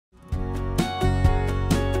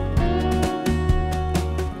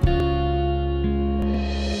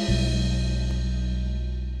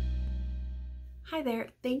Hi there,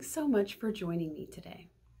 thanks so much for joining me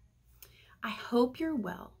today. I hope you're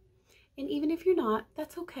well, and even if you're not,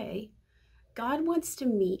 that's okay. God wants to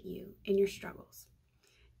meet you in your struggles.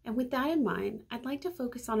 And with that in mind, I'd like to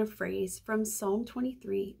focus on a phrase from Psalm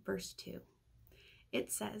 23, verse 2.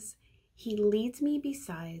 It says, "He leads me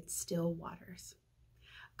beside still waters."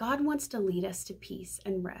 God wants to lead us to peace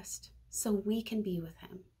and rest so we can be with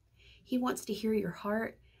Him. He wants to hear your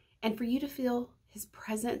heart and for you to feel His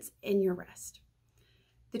presence in your rest.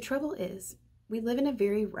 The trouble is, we live in a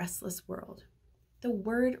very restless world. The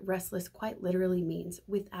word restless quite literally means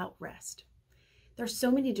without rest. There's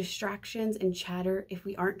so many distractions and chatter if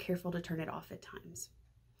we aren't careful to turn it off at times.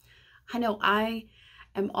 I know I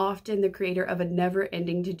am often the creator of a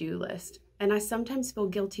never-ending to-do list, and I sometimes feel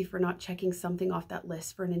guilty for not checking something off that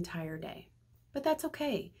list for an entire day. But that's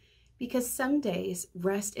okay, because some days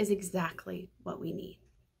rest is exactly what we need.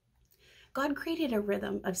 God created a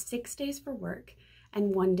rhythm of 6 days for work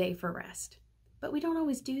and 1 day for rest. But we don't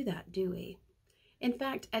always do that, do we? In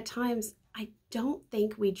fact, at times, I don't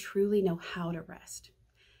think we truly know how to rest.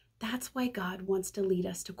 That's why God wants to lead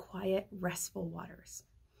us to quiet, restful waters.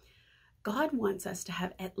 God wants us to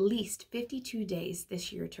have at least 52 days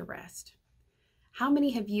this year to rest. How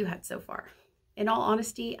many have you had so far? In all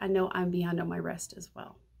honesty, I know I'm behind on my rest as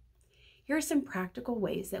well. Here are some practical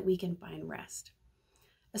ways that we can find rest.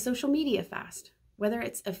 A social media fast, whether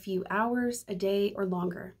it's a few hours, a day, or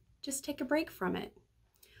longer, just take a break from it.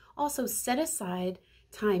 Also, set aside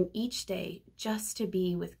time each day just to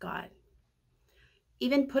be with God.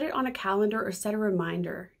 Even put it on a calendar or set a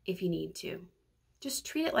reminder if you need to. Just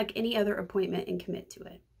treat it like any other appointment and commit to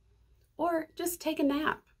it. Or just take a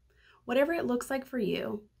nap. Whatever it looks like for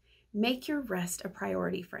you, make your rest a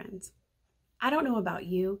priority, friends. I don't know about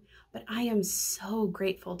you, but I am so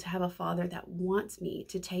grateful to have a Father that wants me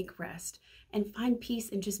to take rest and find peace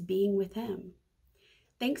in just being with Him.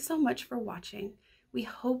 Thanks so much for watching. We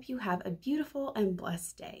hope you have a beautiful and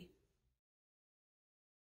blessed day.